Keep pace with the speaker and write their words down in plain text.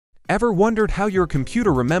Ever wondered how your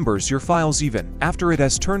computer remembers your files even after it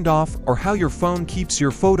has turned off, or how your phone keeps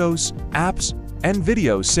your photos, apps, and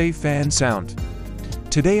videos safe and sound?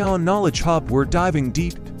 Today on Knowledge Hub, we're diving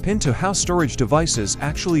deep into how storage devices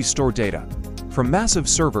actually store data. From massive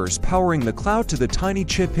servers powering the cloud to the tiny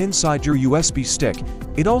chip inside your USB stick,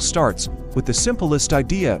 it all starts with the simplest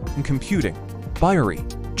idea in computing: binary.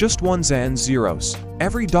 Just ones and zeros.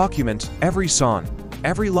 Every document, every song,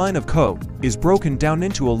 every line of code is broken down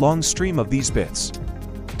into a long stream of these bits.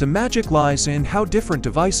 The magic lies in how different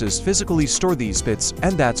devices physically store these bits,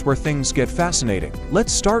 and that's where things get fascinating.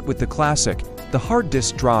 Let's start with the classic, the hard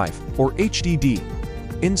disk drive, or HDD.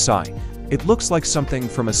 Inside, it looks like something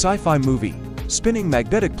from a sci-fi movie: spinning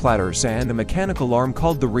magnetic platters and a mechanical arm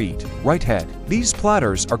called the read/write head. These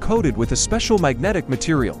platters are coated with a special magnetic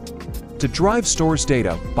material. The drive stores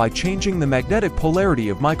data by changing the magnetic polarity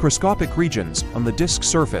of microscopic regions on the disk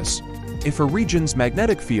surface. If a region's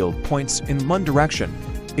magnetic field points in one direction,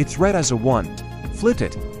 it's read as a 1. Flip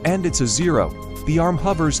it, and it's a 0. The arm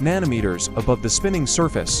hovers nanometers above the spinning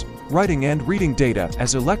surface, writing and reading data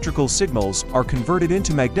as electrical signals are converted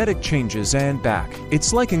into magnetic changes and back.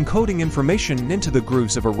 It's like encoding information into the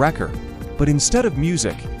grooves of a record, but instead of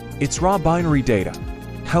music, it's raw binary data.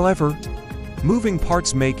 However, moving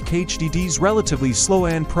parts make HDDs relatively slow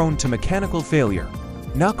and prone to mechanical failure.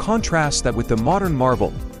 Now contrast that with the modern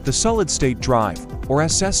marvel, the solid-state drive, or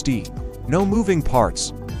SSD. No moving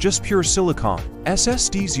parts, just pure silicon.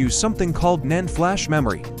 SSDs use something called NAND flash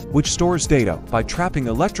memory, which stores data by trapping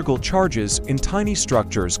electrical charges in tiny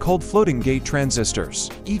structures called floating gate transistors.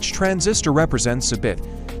 Each transistor represents a bit,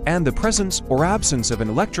 and the presence or absence of an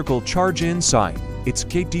electrical charge inside its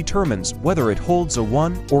gate determines whether it holds a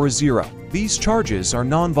 1 or a 0. These charges are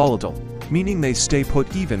non-volatile, meaning they stay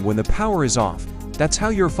put even when the power is off. That's how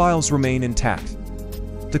your files remain intact.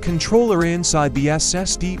 The controller inside the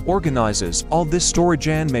SSD organizes all this storage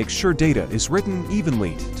and makes sure data is written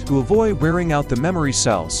evenly to avoid wearing out the memory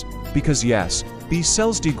cells, because yes, these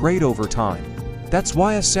cells degrade over time. That's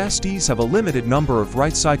why SSDs have a limited number of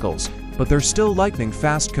write cycles, but they're still lightning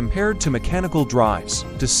fast compared to mechanical drives.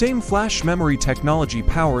 The same flash memory technology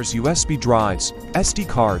powers USB drives, SD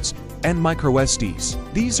cards, and microSDs.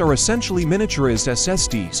 These are essentially miniaturized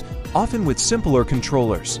SSDs, often with simpler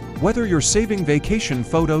controllers. Whether you're saving vacation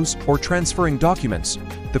photos or transferring documents,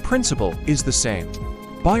 the principle is the same.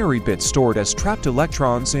 Binary bits stored as trapped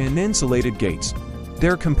electrons in insulated gates.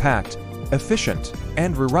 They're compact, efficient,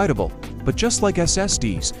 and rewritable, but just like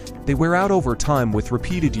SSDs, they wear out over time with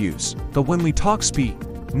repeated use. But when we talk speed,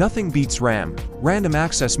 nothing beats RAM, random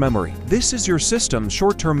access memory. This is your system's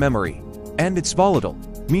short-term memory, and it's volatile,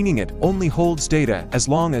 meaning it only holds data as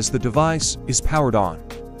long as the device is powered on.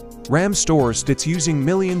 RAM stores bits using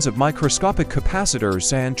millions of microscopic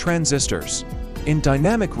capacitors and transistors. In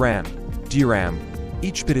dynamic RAM, DRAM,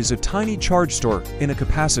 each bit is a tiny charge store in a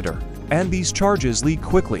capacitor, and these charges leak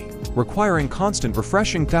quickly, requiring constant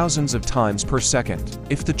refreshing thousands of times per second.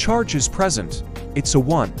 If the charge is present, it's a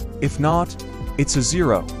 1. If not, it's a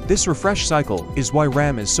 0. This refresh cycle is why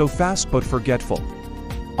RAM is so fast but forgetful.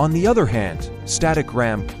 On the other hand, static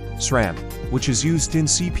RAM, SRAM, which is used in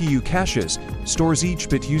CPU caches, stores each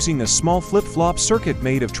bit using a small flip-flop circuit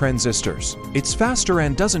made of transistors. It's faster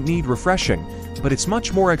and doesn't need refreshing, but it's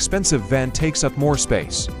much more expensive and takes up more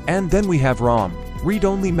space. And then we have ROM,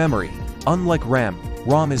 read-only memory. Unlike RAM,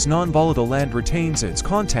 ROM is non-volatile and retains its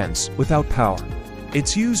contents without power.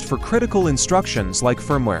 It's used for critical instructions like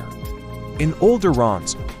firmware. In older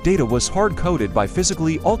ROMs, data was hard-coded by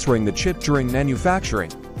physically altering the chip during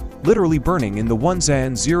manufacturing, literally burning in the ones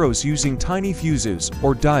and zeros using tiny fuses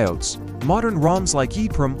or diodes. Modern ROMs like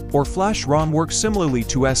EEPROM or Flash ROM work similarly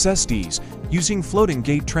to SSDs, using floating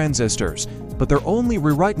gate transistors, but they're only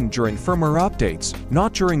rewritten during firmware updates,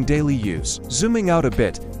 not during daily use. Zooming out a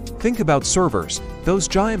bit, think about servers, those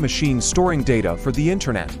giant machines storing data for the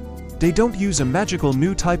internet. They don't use a magical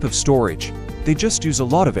new type of storage, they just use a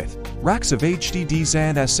lot of it. Racks of HDDs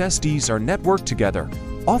and SSDs are networked together,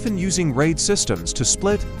 often using RAID systems to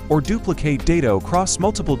split or duplicate data across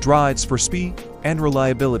multiple drives for speed and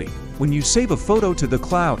reliability. When you save a photo to the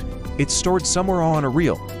cloud, it's stored somewhere on a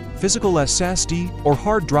real, physical SSD or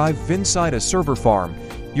hard drive inside a server farm.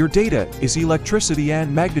 Your data is electricity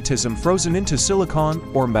and magnetism frozen into silicon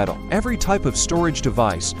or metal. Every type of storage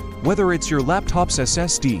device, whether it's your laptop's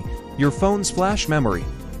SSD, your phone's flash memory,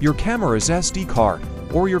 your camera's SD card,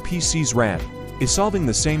 or your PC's RAM, is solving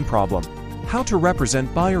the same problem: how to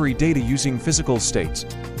represent binary data using physical states.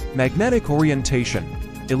 Magnetic orientation,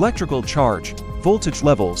 electrical charge, voltage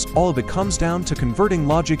levels, all of it comes down to converting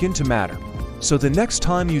logic into matter. So the next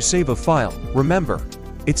time you save a file, remember,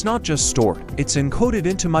 It's not just stored, it's encoded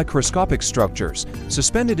into microscopic structures,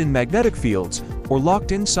 suspended in magnetic fields, or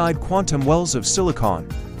locked inside quantum wells of silicon,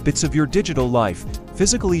 bits of your digital life,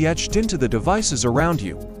 physically etched into the devices around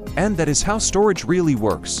you. And that is how storage really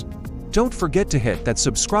works. Don't forget to hit that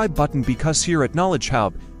subscribe button, because here at Knowledge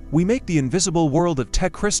Hub, we make the invisible world of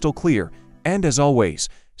tech crystal clear, and as always,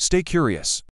 stay curious.